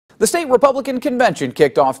The state Republican convention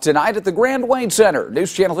kicked off tonight at the Grand Wayne Center.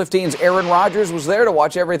 News Channel 15's Erin Rogers was there to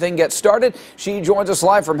watch everything get started. She joins us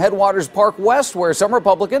live from Headwaters Park West, where some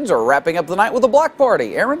Republicans are wrapping up the night with a block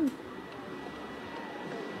party. Erin?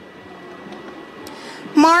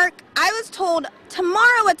 Mark, I was told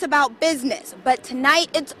tomorrow it's about business, but tonight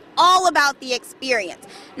it's all about the experience.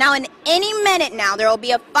 Now, in any minute now, there will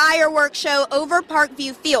be a fireworks show over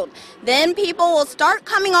Parkview Field. Then people will start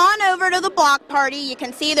coming on over to the block party. You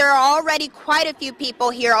can see there are already quite a few people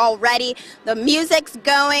here already. The music's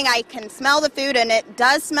going. I can smell the food, and it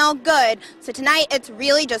does smell good. So tonight, it's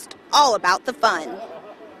really just all about the fun.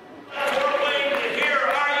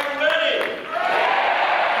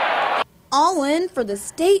 All in for the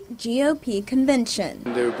state GOP convention.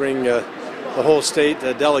 To bring the whole state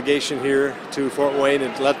delegation here to Fort Wayne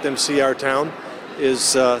and let them see our town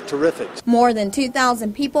is terrific. More than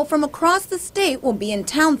 2,000 people from across the state will be in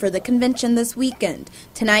town for the convention this weekend.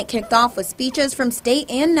 Tonight kicked off with speeches from state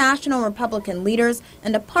and national Republican leaders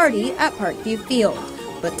and a party at Parkview Field.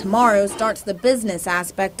 But tomorrow starts the business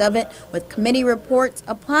aspect of it with committee reports,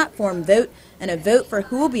 a platform vote, and a vote for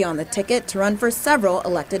who will be on the ticket to run for several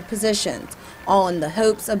elected positions, all in the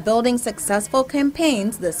hopes of building successful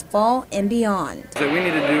campaigns this fall and beyond. So we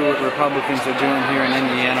need to do what Republicans are doing here in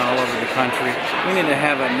Indiana, all over the country. We need to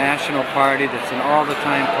have a national party that's an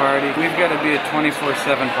all-the-time party. We've got to be a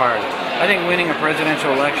 24/7 party. I think winning a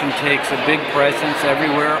presidential election takes a big presence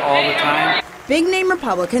everywhere, all the time. Big-name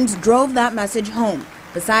Republicans drove that message home.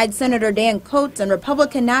 Besides Senator Dan Coates and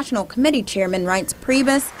Republican National Committee Chairman Reince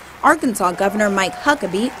Priebus, Arkansas Governor Mike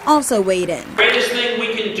Huckabee also weighed in. The greatest thing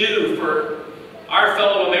we can do for our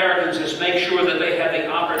fellow Americans is make sure that they have the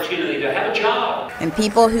opportunity to have a job. And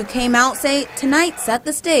people who came out say tonight set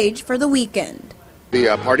the stage for the weekend.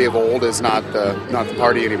 The party of old is not the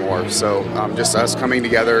party anymore. So just us coming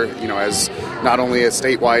together, as not only a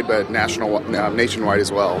statewide but nationwide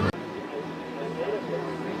as well.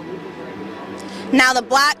 Now the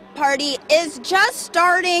black party is just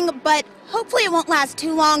starting, but hopefully it won't last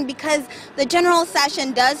too long because the general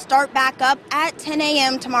session does start back up at 10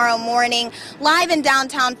 a.m. tomorrow morning. Live in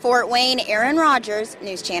downtown Fort Wayne, Erin Rogers,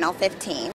 News Channel 15.